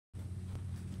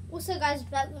What's up, guys?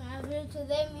 Back with another video.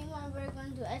 Today, me and my brother are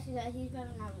going to do exercise. He's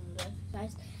probably not going to do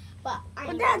exercise, but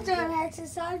we're not doing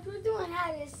exercise. We're doing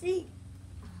hide and seek.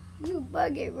 You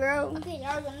bug it, bro. Okay,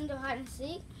 y'all gonna do hide and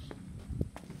seek.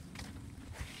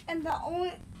 And the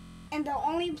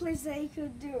only place that he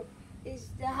could do is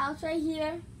the house right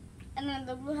here, and then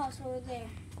the blue house over there.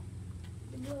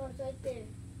 The blue house right there.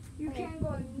 You can't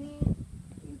go near.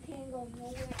 You can't go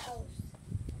nowhere else.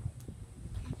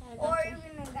 Or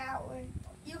even in that way.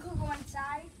 You could go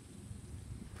inside.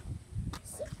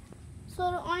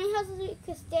 So the only houses we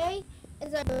could stay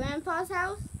is our grandpa's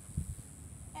house.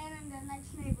 And then the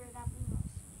next neighbor, that blue house.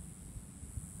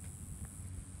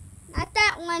 Not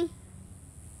that one.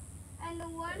 And the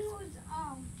one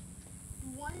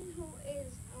who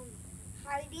is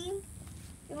hiding.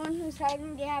 The one who's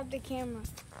hiding, they have the camera.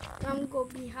 I'm gonna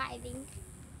be hiding.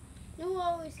 No, we're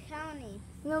always counting.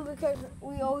 No, because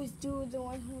we always do the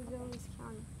one who's always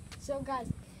counting. So guys,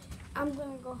 I'm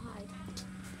gonna go hide.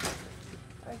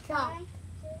 Or count.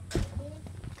 1, 2, 3.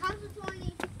 Count to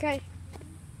 20. Okay.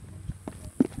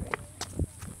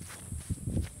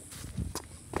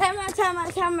 Time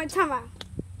out.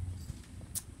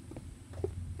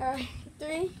 Alright,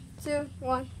 3, 2,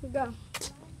 1, go.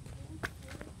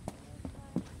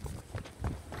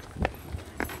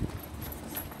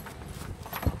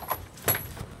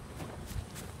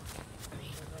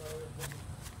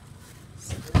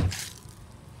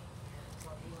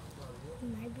 He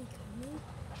might be coming.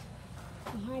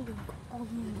 He might be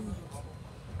coming.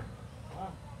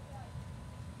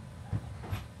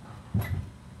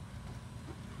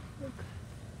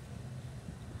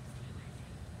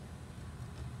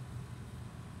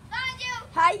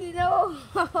 How you know?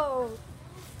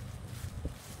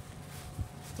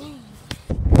 Dang.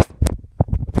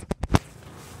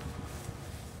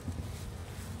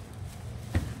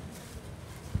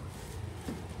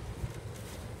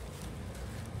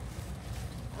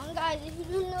 Guys, if you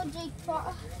don't know Jake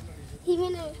Paul,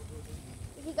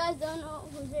 if you guys don't know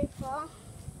who Jake Paul,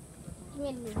 he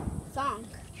made a song.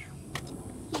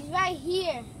 He's right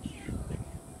here.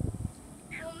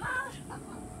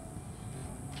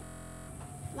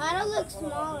 Mine looks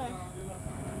smaller.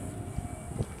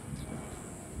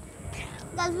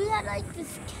 Guys, we had like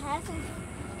this cat. We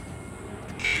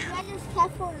had this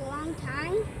cat for a long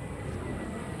time.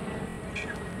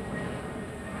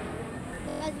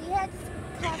 Guys, we had this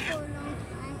cat for a long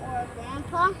time, or a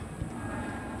grandpa.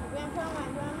 My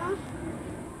grandma.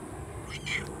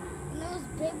 And it was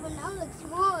big, but now it looks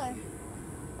smaller.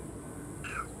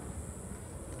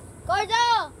 Gordo!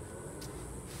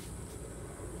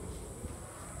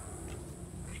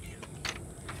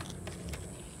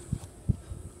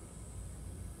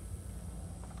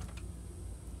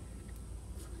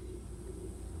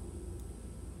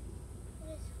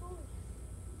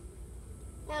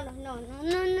 No.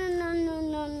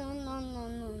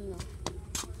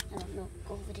 No,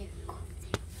 go over there.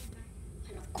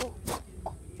 Go.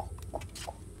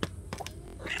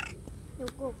 No,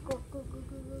 go.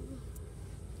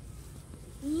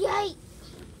 Yay!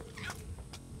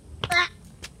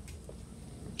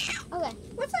 Okay.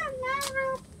 What's up, Naro?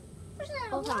 What's that?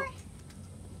 Hold on.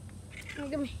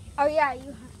 Give me. Oh yeah,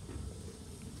 you.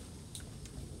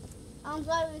 I'm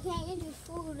sorry, we can't get you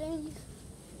food. Then you.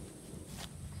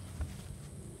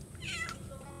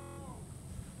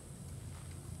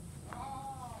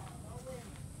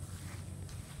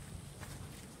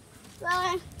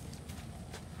 Bye.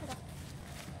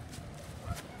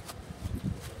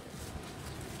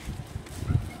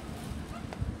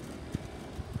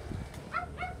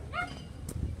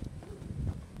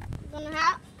 Gonna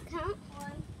count.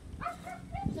 1.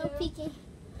 No peeking.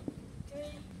 3,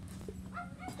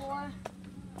 4,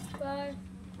 5,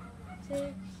 6,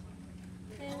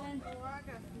 7,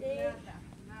 8,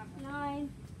 9,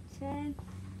 10,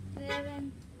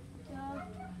 11, 12,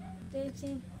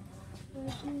 13,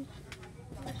 14,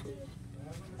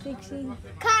 16.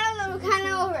 Kind of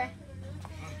over.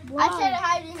 Wow. I tried to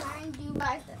hide behind you,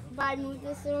 but I moved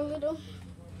this little little.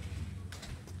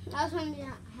 I was trying to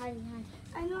hide behind.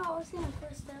 I know, I was going to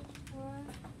first step. 1,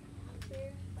 2,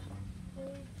 3.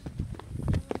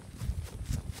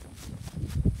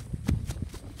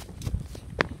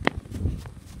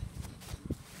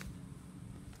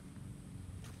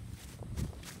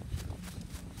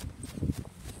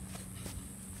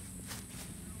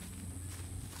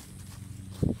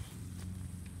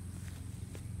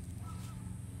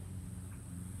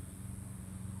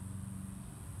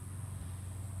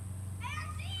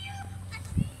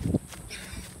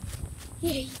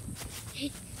 Hey.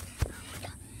 Oh my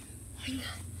god.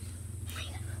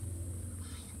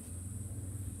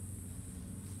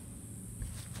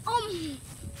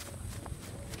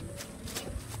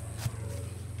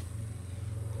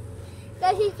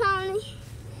 Guys, he found me.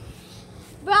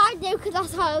 But I did because I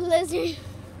saw a lizard.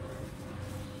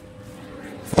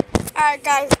 Alright,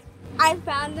 guys. I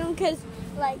found him because,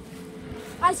 like,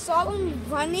 I saw him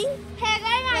running. Hey, I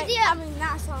got an idea. I mean,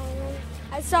 not saw him running.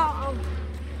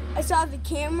 I saw the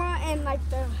camera and, like,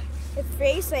 the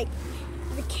face. Like,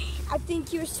 I think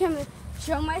he was trying to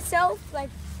show myself, like,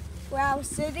 where I was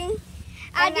sitting.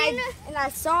 And I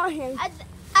saw him.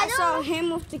 I saw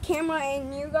him with the camera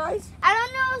and you guys. I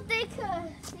don't know if they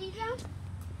could see them.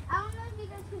 I don't know if you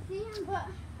guys could see him, but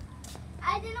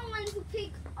I didn't want to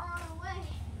peek all the way.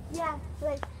 Yeah,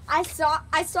 like I saw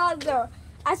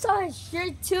his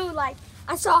shirt too. Like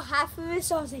I saw half of it,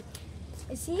 so I was like,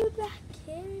 is he back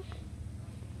here?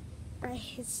 Alright,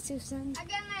 it's too soon. I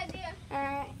got an idea.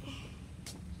 Alright.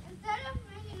 Instead of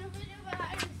making a video about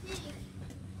hide and seek,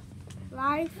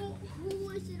 Live. who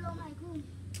wants it on my group?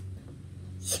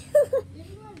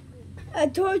 I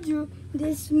told you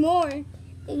there's more and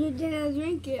you didn't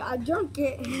drink it. I drank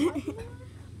it.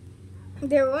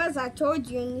 There was, I told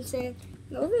you, and you said,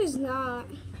 no, there's not.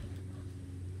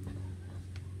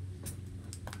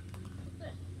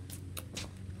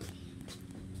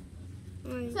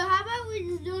 So how about we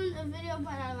just doing a video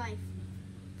about our life?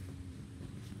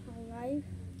 Our life?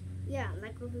 Yeah,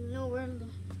 like if we know where to go.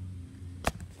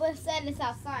 But instead it's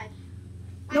outside.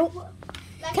 Nope.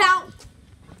 Like, Count.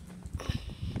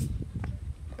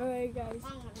 Alright, guys. I'm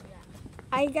gonna do that.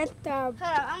 I got the. Hold on,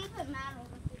 I'm gonna put Matt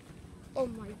over here. Oh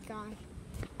my god.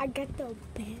 I got the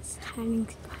best hiding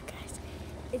spot, guys.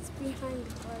 It's behind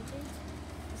the garbage.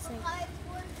 It's like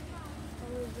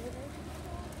over there.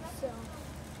 So,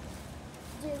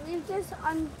 dude, leave this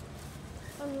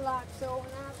unlocked, so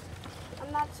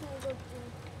I'm not gonna go through.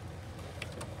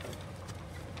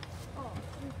 Oh,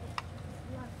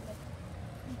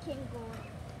 you can't go.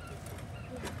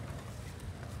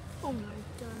 Oh my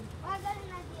god. I got an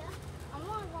idea. I'm not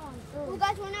going Well, through.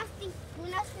 guys, we're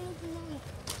not thinking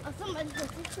of somebody's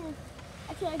position.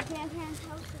 Actually, our grandparents'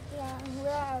 house. Yeah, we're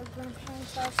at our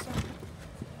grandparents' house. So.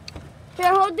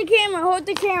 Here, hold the camera, hold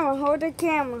the camera, hold the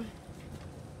camera.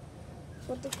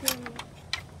 Hold the camera.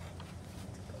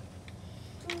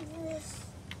 Do this.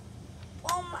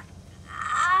 Oh my,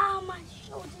 my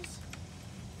shoulders.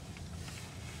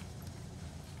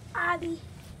 Addy.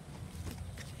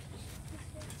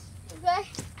 Okay?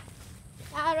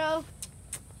 Out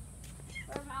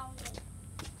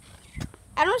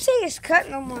I don't see his cut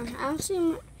no more. I don't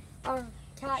see our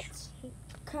cats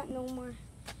cut no more.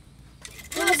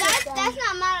 No, that's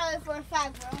not Madeline for a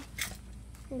fact,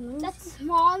 bro. That's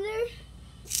smaller.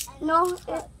 No,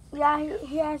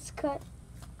 he has cut.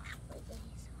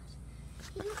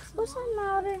 What's that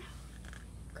matter?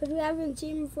 Because we haven't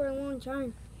seen him for a long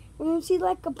time. We didn't see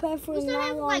like a pet for We a saw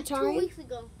him long like time. 2 weeks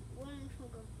ago. 1 week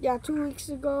ago. Yeah, 2 weeks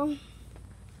ago.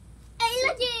 Hey,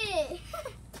 look at it!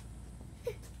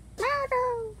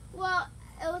 Matter. Well,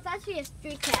 it was actually a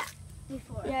street cat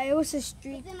before. Yeah, it was a But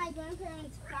street. then my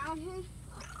grandparents found him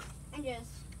and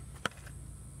just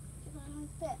took him as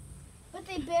a pet. But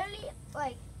they barely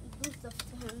like do stuff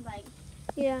to him. Like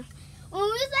Yeah, when we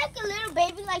was like a little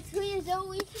baby, like 2 years old,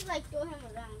 we used to like throw him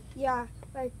around. yeah.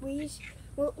 Like we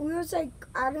was like,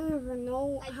 I don't even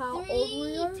know Like how 3, old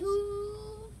we were.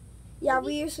 2. Yeah,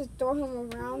 we used to throw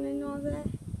him around and all that.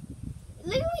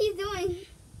 Look what he's doing.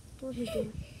 What he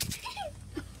doing?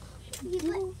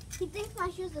 He thinks my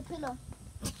shoe's a pillow.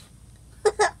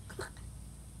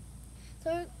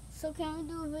 So can we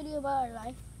do a video about our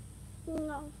life?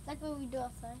 No. Like what we do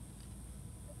outside.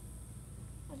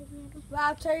 But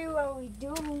I'll tell you what we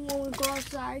do when we go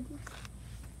outside.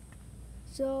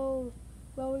 So,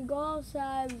 when we go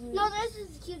outside, No, let's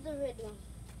just keep the video.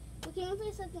 We can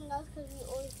play something else because we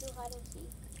always do hide and seek.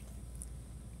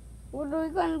 what are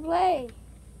we gonna play?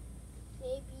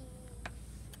 Maybe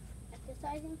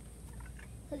exercising.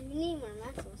 Because we need more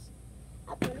muscles.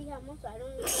 I barely have muscle. I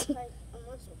don't need to exercise a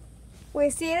muscle.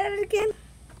 Wait, say that again.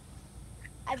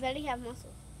 I barely have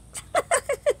muscle.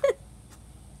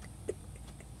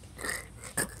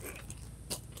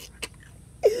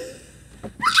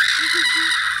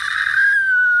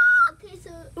 Okay,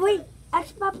 so. Wait,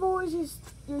 ask Papa where's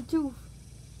your tooth?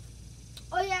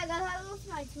 Oh, yeah, I got to lost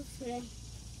my tooth today.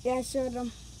 Yeah, I showed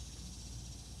him.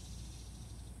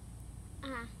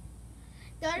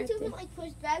 The other tooth was like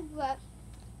pushed back, but.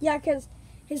 Yeah, because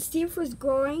his teeth was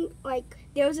growing. Like,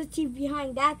 there was a teeth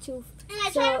behind that tooth. And I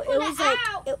So tried to pull it was it like,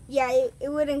 out. it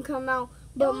wouldn't come out.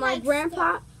 But was my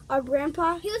like our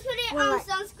grandpa, He was putting When, on like-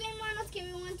 sunscreen on us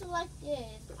because we went to like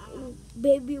this.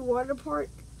 baby water park.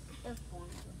 It was fun.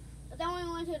 But then when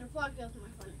we went to the park, it was more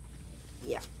fun.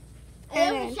 Yeah. And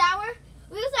then And we shower.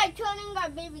 We was like turning our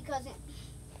baby cousin.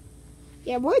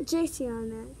 Yeah, where's JC on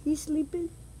that? He's sleeping?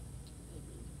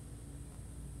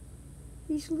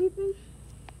 He's sleeping?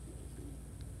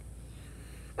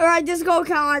 Alright, just go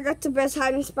count. I got the best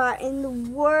hiding spot in the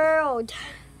world.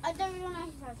 I thought we were gonna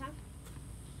exercise, huh?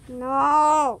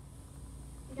 No.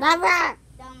 Never.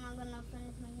 Then I'm not gonna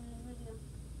finish making the video.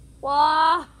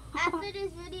 Wow. After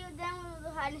this video, then we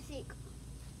will hide and seek.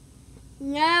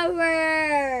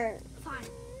 Never. Fine.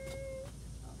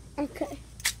 Okay.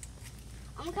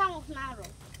 I'm gonna count with Naruto.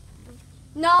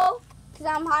 No, because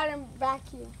I'm hiding back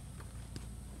here.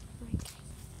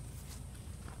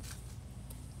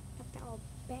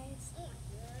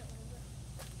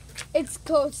 It's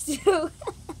close too.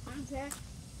 I'm sure.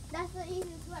 That's the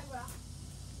easiest way, bro.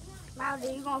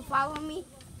 Moudy, you gonna follow me?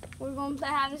 We're gonna play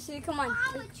hide and seek. Come on.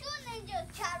 I'm a true ninja,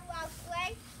 Chad Rock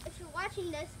Swag. If you're watching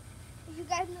this, if you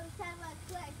guys know Chad Rock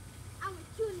Swag, I'm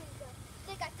a true ninja.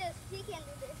 They got this. He can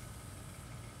do this.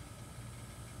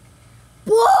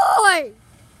 Boy!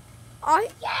 Oh,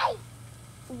 Yay!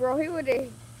 bro, he would have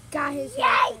got his Yay!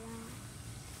 head.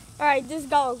 All right, just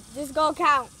go. Just go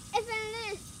count. If in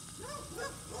this,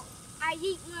 I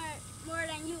eat more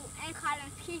than you and caught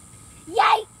and seek.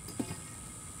 Yay!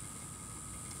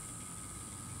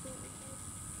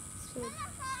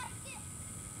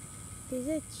 There's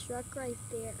a truck right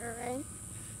there, alright?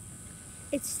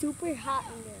 It's super hot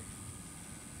in there.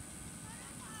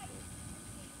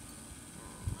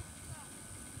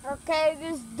 Okay,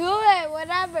 just do it,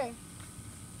 whatever.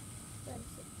 Let's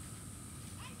see.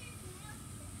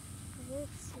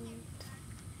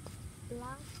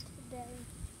 Block today.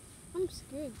 I'm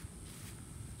scared.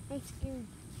 I'm scared.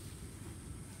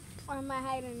 Or am I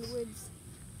hiding in the woods?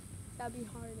 That'd be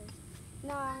harder.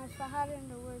 No, if I hide in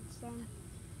the woods, then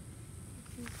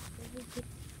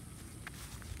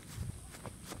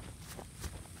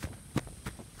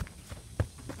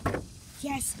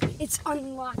yes, it's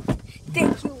unlocked.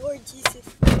 Thank you, Lord Jesus.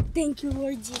 Thank you,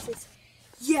 Lord Jesus.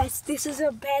 Yes, this is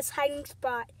our best hiding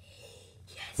spot.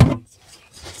 Yes,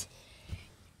 yes.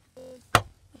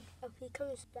 If he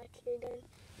comes back here, then.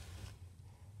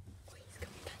 Oh, he's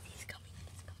coming back. He's coming.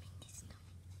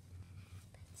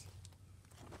 Let's see.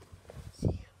 See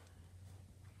him.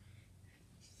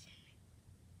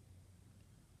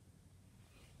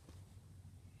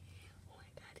 Oh my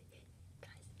God,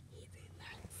 guys, he did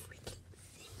not freaking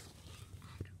see me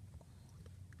at all.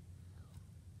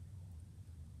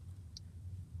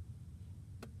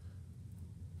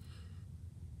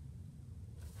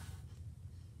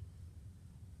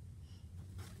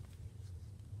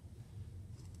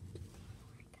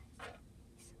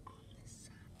 He's on the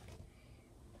side of me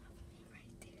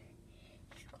right there.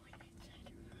 He's going to try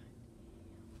to run.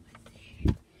 But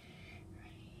there,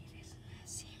 right, he does not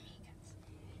see me, guys.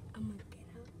 I'm gonna get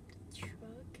out the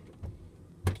truck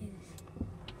because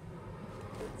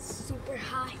it's super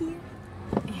hot here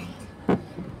and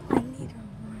I need to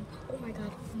run. Oh my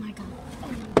God, oh my God, oh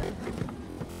my God.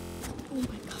 Oh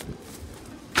my God.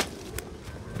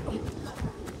 Oh my God.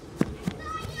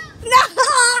 No!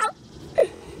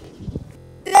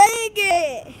 Dang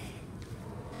it!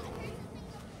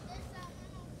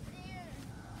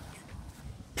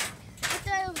 I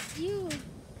thought it was you.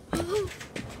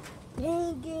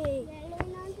 Dang it.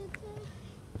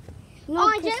 No, Oh,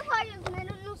 'cause- Jay Paul just made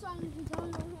a new song if you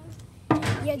don't know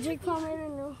him. yeah, Jake Paul made a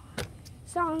new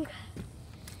song.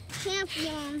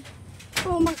 Champion.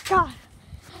 Oh my God.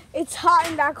 It's hot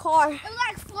in that car. It was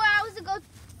like 4 hours ago,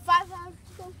 5 hours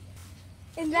ago.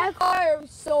 In that car, it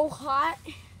was so hot.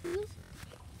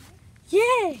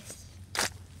 Yes.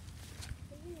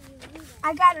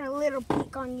 I got a little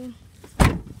peek on you.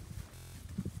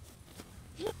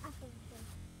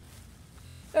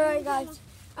 Alright guys,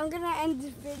 I'm gonna end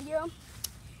this video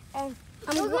and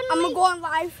I'm gonna go on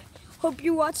live. Hope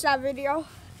you watched that video.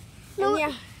 No, And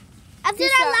yeah, After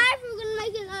Peace that out. live, we're gonna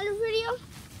make another video.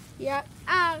 yeah,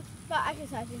 About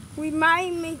exercising. we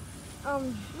might make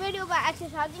Video about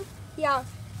exercising. yeah,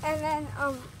 and then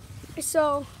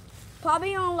so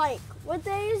probably on like what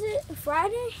day is it?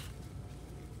 Friday?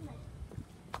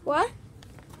 What?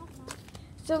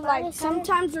 So Friday, like Saturday.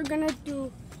 sometimes we're gonna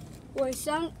do I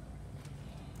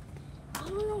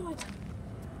don't know what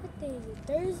day is it?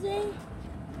 Thursday?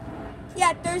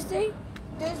 Yeah, Thursday.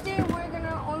 Thursday we're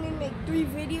gonna only make 3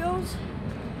 videos.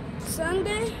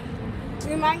 Sunday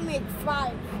we might make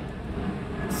 5.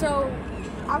 So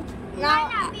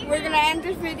now we're gonna end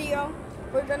this video.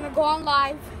 We're gonna go on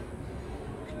live.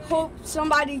 Hope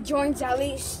somebody joins at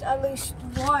least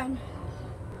one.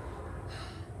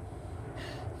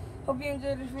 Hope you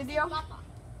enjoyed this video.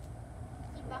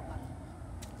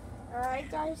 Alright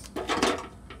guys.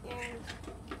 And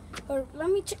Or let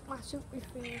me check my soup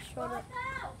before you showed up.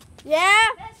 Yeah?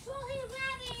 The soup is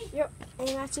ready. Yep,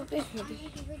 and my soup is ready.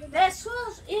 The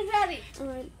soup is ready.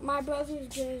 Alright, my brother's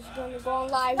just gonna go on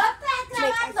live. No te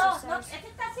Make grabando. exercise. Este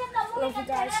está haciendo muy Love you en el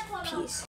guys. teléfono. Peace.